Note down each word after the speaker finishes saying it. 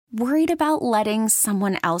Worried about letting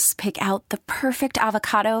someone else pick out the perfect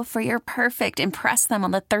avocado for your perfect impress them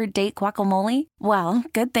on the third date guacamole? Well,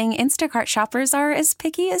 good thing Instacart shoppers are as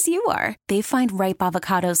picky as you are. They find ripe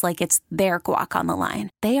avocados like it's their guac on the line.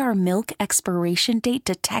 They are milk expiration date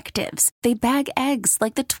detectives. They bag eggs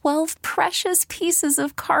like the 12 precious pieces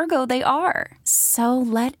of cargo they are. So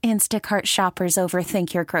let Instacart shoppers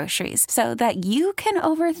overthink your groceries so that you can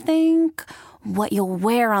overthink what you'll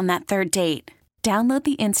wear on that third date. Download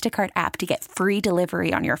the Instacart app to get free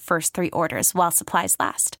delivery on your first 3 orders while supplies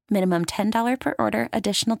last. Minimum $10 per order.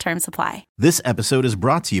 Additional terms apply. This episode is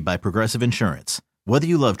brought to you by Progressive Insurance. Whether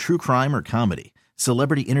you love true crime or comedy,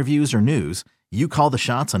 celebrity interviews or news, you call the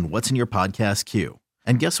shots on what's in your podcast queue.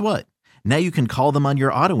 And guess what? Now you can call them on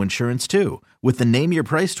your auto insurance too with the Name Your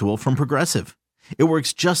Price tool from Progressive. It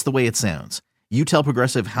works just the way it sounds. You tell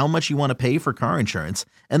Progressive how much you want to pay for car insurance,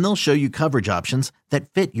 and they'll show you coverage options that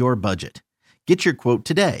fit your budget. Get your quote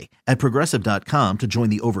today at Progressive.com to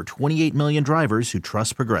join the over 28 million drivers who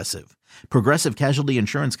trust Progressive. Progressive Casualty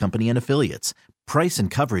Insurance Company and Affiliates. Price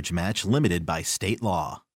and coverage match limited by state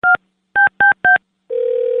law.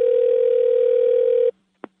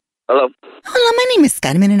 Hello. Hello, my name is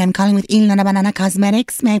Carmen and I'm calling with Ilana Banana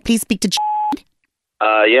Cosmetics. May I please speak to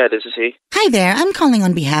Yeah, this is he. Hi there, I'm calling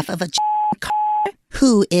on behalf of a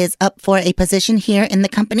who is up for a position here in the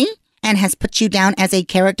company and has put you down as a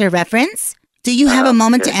character reference. Do you have a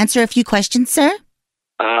moment to answer a few questions, sir?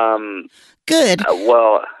 Good.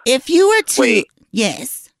 Well, if you were to... wait.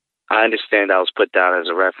 Yes. I understand I was put down as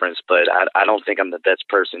a reference, but I don't think I'm the best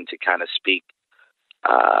person to kind of speak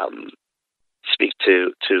to.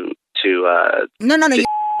 No, you're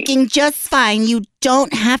f***ing just fine. You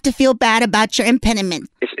don't have to feel bad about your impediment.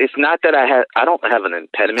 It's not that I don't have an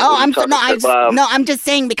impediment. Oh, I'm just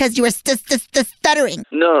saying because you were stuttering.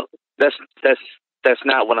 No, that's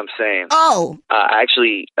not what I'm saying. Oh. I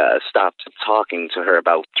actually stopped talking to her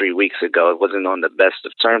about 3 weeks ago. It wasn't on the best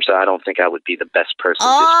of terms, so I don't think I would be the best person to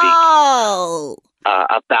speak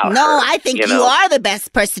about her. No, I think you are the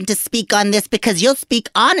best person to speak on this because you'll speak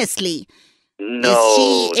honestly.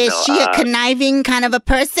 No. Is she a conniving kind of a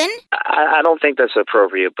person? I don't think that's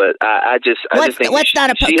appropriate, but I just think what's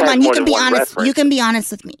not appropriate? Come on, you can be honest. You can be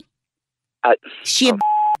honest with me.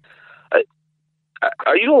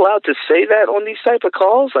 Are you allowed to say that on these type of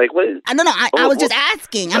calls? Like what? I don't know. I was just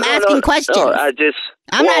asking. I'm asking questions. No,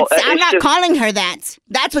 I'm not calling her that.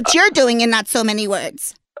 That's what you're doing in not so many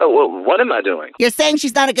words. Oh, well, what am I doing? You're saying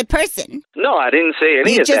she's not a good person. No, I didn't say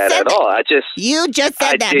any of that at all. You just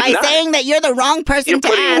said that by saying that you're the wrong person to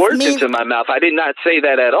ask me. You're putting words into my mouth. I did not say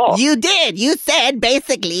that at all. You did. You said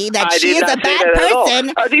basically that she is a bad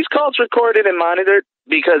person. Are these calls recorded and monitored?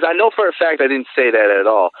 Because I know for a fact I didn't say that at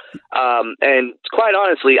all. And quite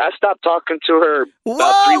honestly, I stopped talking to her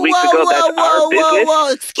about 3 weeks ago. That's our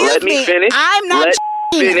business. Excuse me. Let me finish. I'm not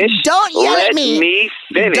finish. Don't yell at me. Let me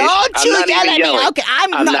finish. Don't you yell at me. Okay,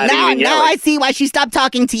 now I see why she stopped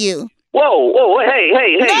talking to you. Whoa,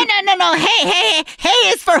 hey. No. Hey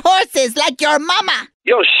is for horses, like your mama.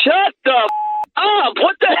 Yo, shut the up.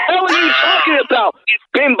 What the hell are you talking about, you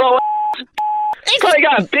bimbo? Probably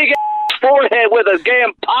got a big forehead with a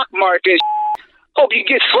damn pockmark and hope you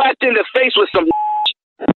get slapped in the face with some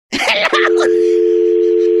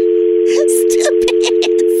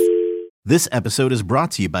Stupid. This episode is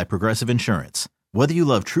brought to you by Progressive Insurance. Whether you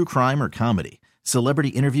love true crime or comedy, celebrity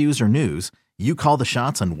interviews or news, you call the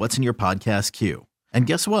shots on what's in your podcast queue. And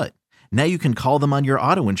guess what? Now you can call them on your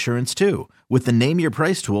auto insurance too with the Name Your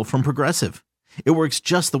Price tool from Progressive. It works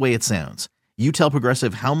just the way it sounds. You tell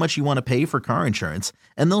Progressive how much you want to pay for car insurance,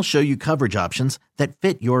 and they'll show you coverage options that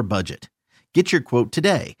fit your budget. Get your quote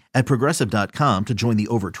today at Progressive.com to join the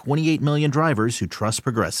over 28 million drivers who trust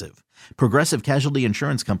Progressive. Progressive Casualty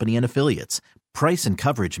Insurance Company and Affiliates. Price and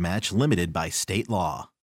coverage match limited by state law.